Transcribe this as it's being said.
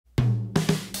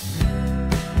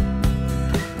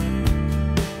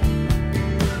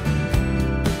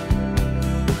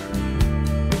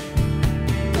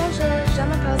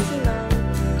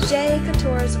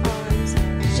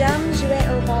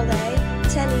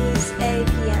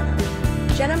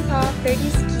faire du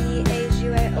ski et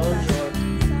jouer au Bonjour,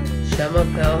 je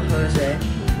m'appelle José.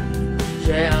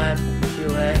 J'aime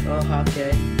jouer au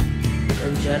hockey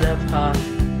et je n'aime pas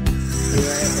jouer.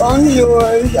 Bonjour,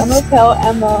 je m'appelle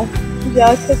Emma.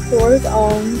 J'ai 14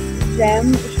 ans.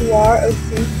 J'aime jouer au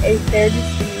foot et faire du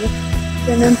ski.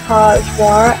 Je n'aime pas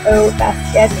jouer au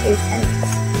basket et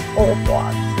tennis. Au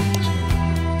revoir.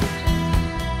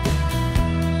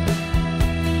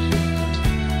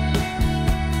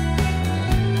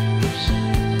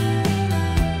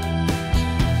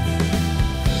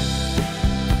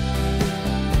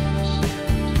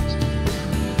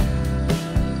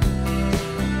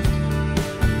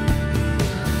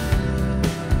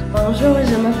 Bonjour,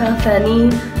 je m'appelle Fanny.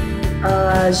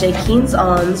 J'ai 15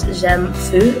 ans. J'aime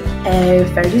foot et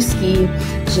faire du ski.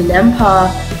 Je n'aime pas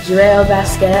jouer au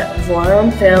basket, voir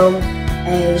un film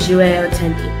et jouer au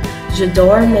tennis.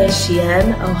 J'adore mes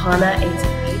chiens, Ohana et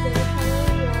Tiffany.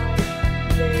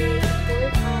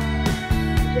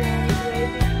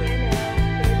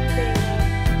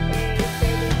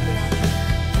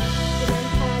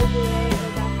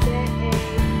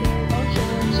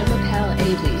 Je m'appelle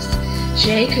Elise.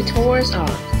 J'ai 14 ans.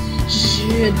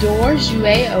 J'adore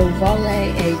jouer au volley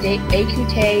et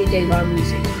écouter de la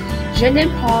musique. Je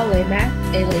n'aime pas les maths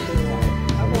et les devoirs.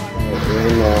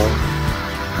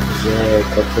 J'ai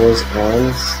 14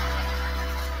 ans.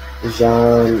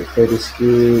 J'aime faire du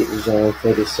ski, j'aime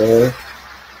faire du surf.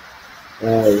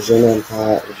 Je n'aime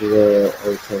pas jouer au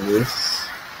tennis.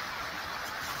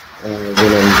 Je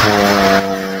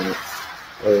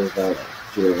n'aime pas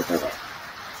jouer au volley.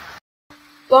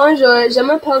 Bonjour, je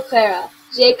m'appelle Clara.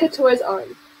 J'ai 14 ans.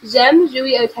 J'aime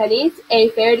jouer au tennis et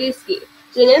faire du ski.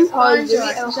 Je n'aime pas jouer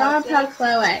au hockey. Je m'appelle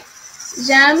Chloé.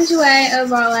 J'aime jouer au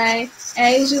volley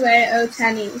et jouer au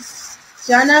tennis.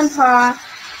 Je n'aime pas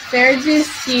faire du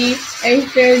ski et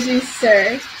faire du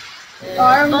surf. Au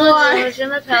revoir. Bonjour, je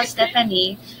m'appelle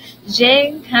Stéphanie.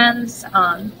 J'ai 15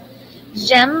 ans.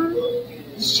 J'aime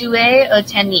jouer au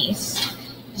tennis.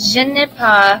 Je n'aime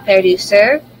pas faire du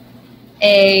surf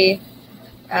et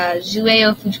jouer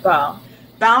au football.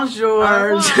 Bonjour,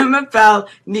 je m'appelle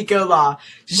Nicolas.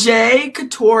 J'ai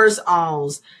 14 ans.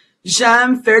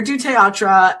 J'aime faire du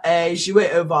théâtre et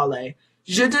jouer au volley.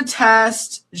 Je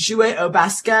déteste jouer au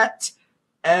basket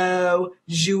ou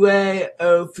jouer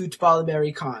au football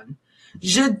américain.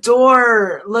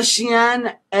 J'adore le chien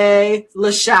et le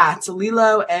chat,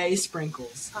 Lilo et Sprinkles.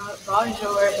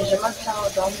 Bonjour, je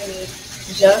m'appelle Dominique.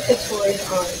 J'ai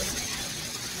 14 ans.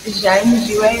 J'aime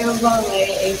jouer au volley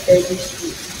et faire du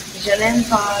ski. Je n'aime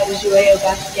pas jouer au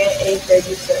basket et faire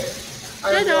du surf.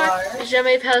 J'adore. Je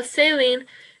m'appelle Céline.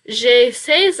 J'ai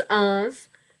 16 ans.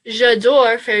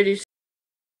 J'adore faire du